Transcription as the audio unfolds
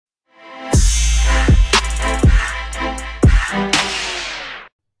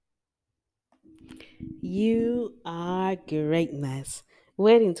You are greatness,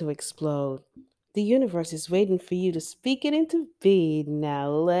 waiting to explode. The universe is waiting for you to speak it into being. Now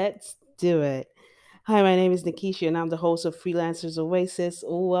let's do it. Hi, my name is Nikisha, and I'm the host of Freelancers Oasis.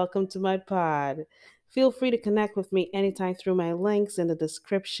 Welcome to my pod. Feel free to connect with me anytime through my links in the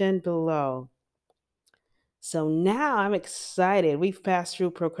description below. So now I'm excited. We've passed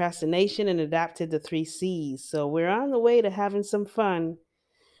through procrastination and adapted the three C's. So we're on the way to having some fun.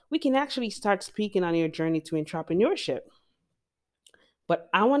 We can actually start speaking on your journey to entrepreneurship. But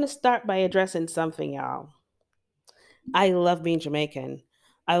I want to start by addressing something, y'all. I love being Jamaican.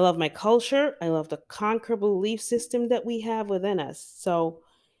 I love my culture. I love the conquer belief system that we have within us. So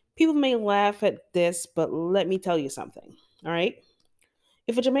people may laugh at this, but let me tell you something. All right.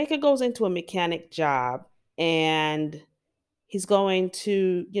 If a Jamaican goes into a mechanic job and he's going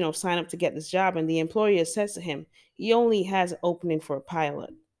to, sign up to get this job, and the employer says to him, he only has an opening for a pilot.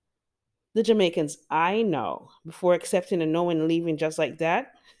 The Jamaicans I know, before accepting a no and leaving just like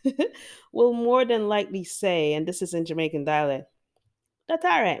that, will more than likely say, and this is in Jamaican dialect, that's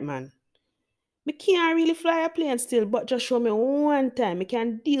all right, man. Me can't really fly a plane still, but just show me one time. Me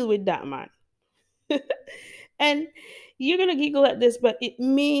can deal with that, man. And you're going to giggle at this, but it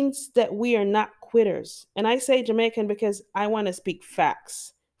means that we are not quitters. And I say Jamaican because I want to speak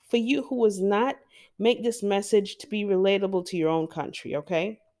facts. For you who is not, make this message to be relatable to your own country,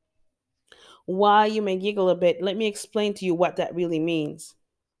 okay? While you may giggle a bit, let me explain to you what that really means.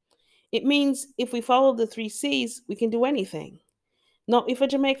 It means if we follow the three C's, we can do anything. Now, if a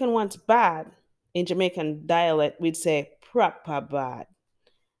Jamaican wants bad, in Jamaican dialect, we'd say proper bad.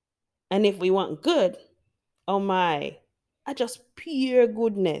 And if we want good, oh my, I just pure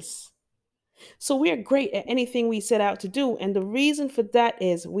goodness. So we're great at anything we set out to do. And the reason for that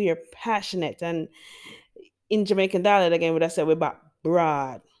is we are passionate. And in Jamaican dialect, again, what I said, we're about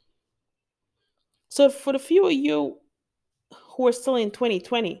broad. So for the few of you who are still in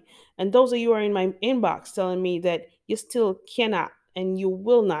 2020, and those of you who are in my inbox telling me that you still cannot and you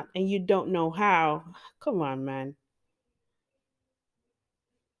will not and you don't know how, come on, man.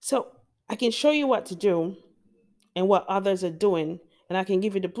 So I can show you what to do and what others are doing, and I can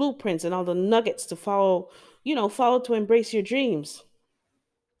give you the blueprints and all the nuggets to follow, follow to embrace your dreams.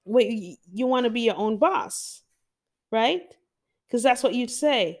 Wait, you want to be your own boss, right? Because that's what you'd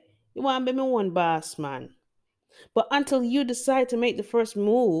say. You want to be my own boss, man. But until you decide to make the first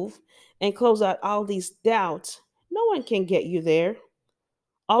move and close out all these doubts, no one can get you there.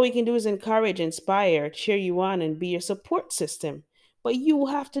 All we can do is encourage, inspire, cheer you on, and be your support system. But you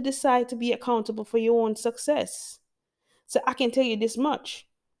have to decide to be accountable for your own success. So I can tell you this much.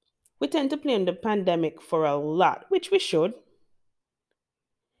 We tend to blame the pandemic for a lot, which we should.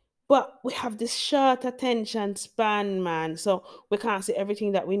 But we have this short attention span, man. So we can't see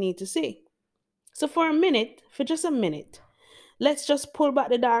everything that we need to see. So for a minute, for just a minute, let's just pull back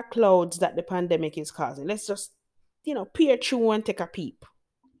the dark clouds that the pandemic is causing. Let's just, peer through and take a peep.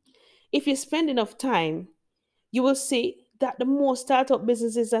 If you spend enough time, you will see that the most startup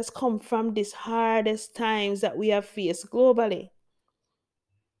businesses has come from these hardest times that we have faced globally.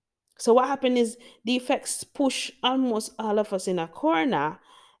 So what happened is the effects push almost all of us in a corner,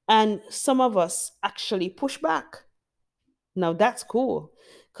 and some of us actually push back. Now that's cool.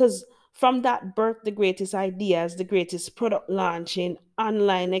 Because from that birth the greatest ideas, the greatest product launching,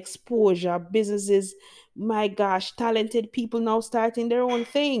 online exposure, businesses, my gosh, talented people now starting their own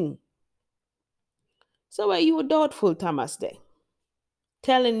thing. So are you doubtful, Thomas Day?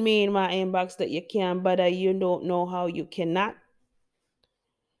 Telling me in my inbox that you can't, but you don't know how you cannot?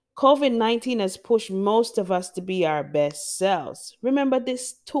 COVID-19 has pushed most of us to be our best selves. Remember,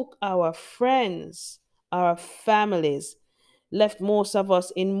 this took our friends, our families, left most of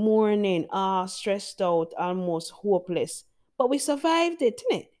us in mourning, stressed out, almost hopeless. But we survived it,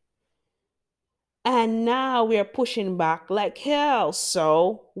 didn't it? And now we are pushing back like hell.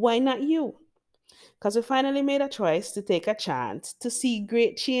 So why not you? Because we finally made a choice to take a chance to see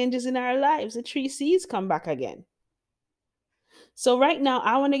great changes in our lives. The three C's come back again. So right now,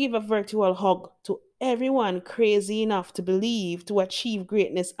 I want to give a virtual hug to everyone crazy enough to believe to achieve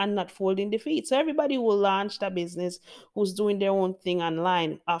greatness and not fold in defeat. So everybody who launched a business, who's doing their own thing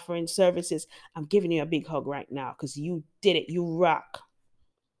online, offering services, I'm giving you a big hug right now because you did it. You rock.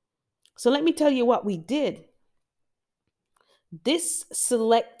 So let me tell you what we did. This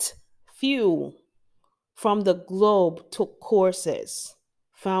select few from the globe took courses,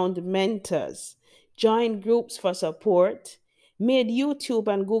 found mentors, joined groups for support, made YouTube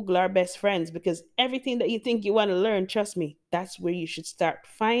and Google our best friends because everything that you think you want to learn, trust me, that's where you should start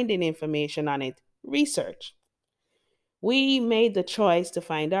finding information on it. Research. We made the choice to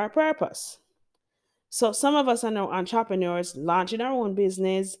find our purpose. So some of us are now entrepreneurs launching our own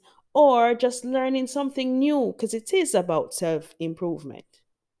business or just learning something new because it is about self improvement.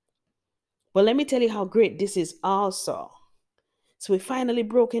 But let me tell you how great this is also. So we finally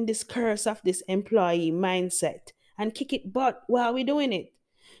broken this curse of this employee mindset and kick it butt while we're doing it.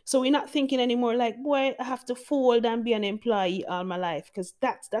 So we're not thinking anymore like, boy, I have to fold and be an employee all my life because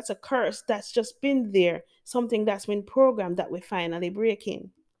that's a curse that's just been there, something that's been programmed that we're finally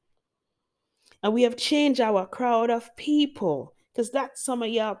breaking. And we have changed our crowd of people because that's some of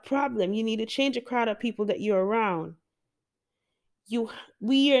your problem. You need to change the crowd of people that you're around. You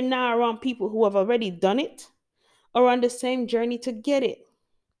we are now around people who have already done it or on the same journey to get it.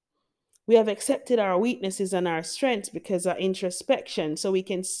 We have accepted our weaknesses and our strengths because of introspection, so we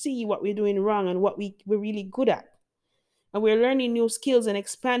can see what we're doing wrong and what we're really good at. And we're learning new skills and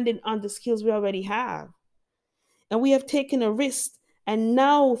expanding on the skills we already have. And we have taken a risk and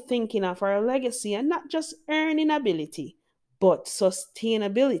now thinking of our legacy and not just earning ability, but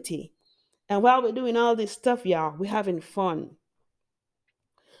sustainability. And while we're doing all this stuff, y'all, we're having fun.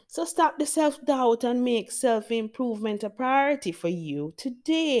 So stop the self doubt and make self improvement a priority for you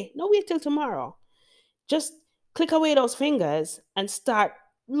today. No wait till tomorrow. Just click away those fingers and start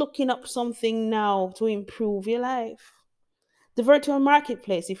looking up something now to improve your life. The virtual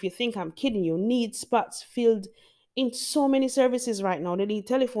marketplace, if you think I'm kidding you, needs spots filled in so many services right now. They need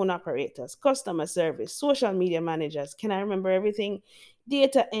telephone operators, customer service, social media managers. Can I remember everything?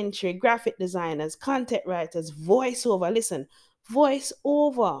 Data entry, graphic designers, content writers, voiceover. Listen,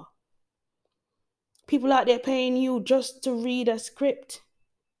 voiceover. People out there paying you just to read a script,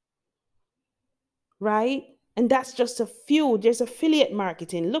 right? And that's just a few. There's affiliate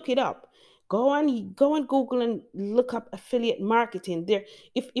marketing. Look it up. Go on Google and look up affiliate marketing. There,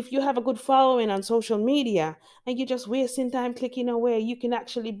 if you have a good following on social media and you're just wasting time clicking away, you can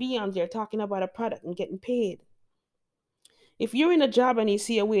actually be on there talking about a product and getting paid. If you're in a job and you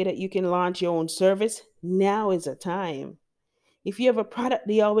see a way that you can launch your own service, now is the time. If you have a product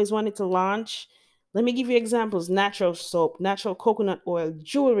that you always wanted to launch, let me give you examples: natural soap, natural coconut oil,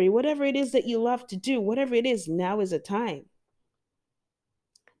 jewelry, whatever it is that you love to do, whatever it is, now is the time.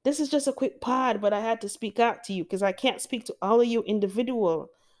 This is just a quick pod, but I had to speak out to you because I can't speak to all of you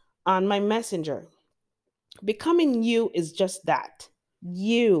individual on my messenger. Becoming you is just that.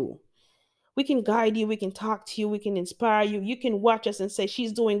 You. We can guide you, we can talk to you, we can inspire you. You can watch us and say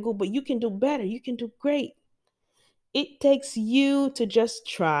she's doing good, but you can do better. You can do great. It takes you to just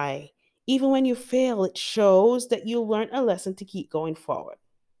try. Even when you fail, it shows that you learned a lesson to keep going forward.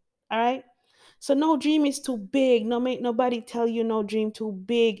 All right? So no dream is too big. No, make nobody tell you no dream too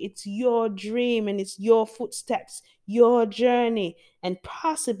big. It's your dream and it's your footsteps, your journey, and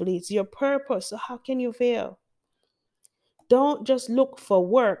possibly it's your purpose. So how can you fail? Don't just look for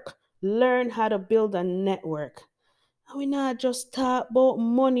work. Learn how to build a network. And we not just talk about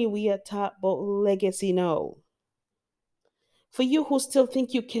money, we are talk about legacy now. For you who still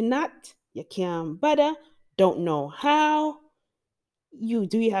think you cannot, you can better, don't know how, you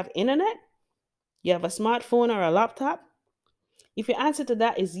have internet? You have a smartphone or a laptop? If your answer to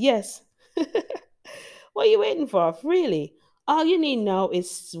that is yes, what are you waiting for? Really? All you need now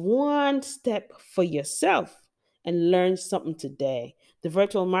is one step for yourself and learn something today. The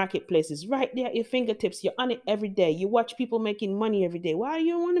virtual marketplace is right there at your fingertips. You're on it every day. You watch people making money every day. Why do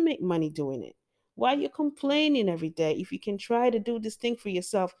you want to make money doing it? Why are you complaining every day? If you can try to do this thing for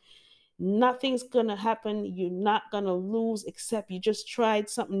yourself, nothing's gonna happen. You're not gonna lose except you just tried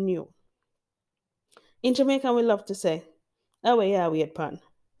something new. In Jamaica, we love to say, oh, we are weird pun.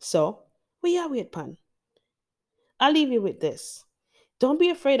 So, we are weird pun. I'll leave you with this. Don't be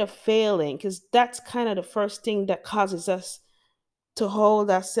afraid of failing because that's kind of the first thing that causes us to hold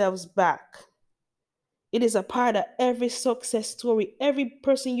ourselves back. It is a part of every success story. Every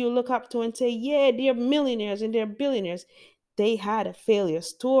person you look up to and say, yeah, they're millionaires and they're billionaires, they had a failure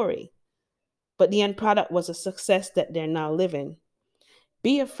story. But the end product was a success that they're now living.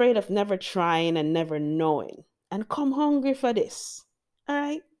 Be afraid of never trying and never knowing. And come hungry for this. All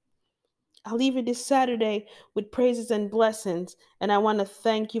right? I'll leave you this Saturday with praises and blessings. And I want to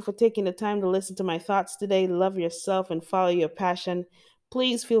thank you for taking the time to listen to my thoughts today. Love yourself and follow your passion.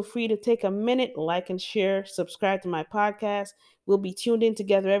 Please feel free to take a minute, like and share, subscribe to my podcast. We'll be tuned in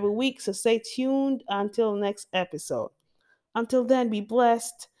together every week, so stay tuned until next episode. Until then, be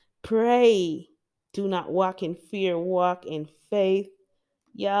blessed. Pray. Do not walk in fear, walk in faith.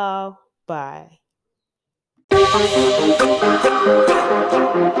 Y'all, bye.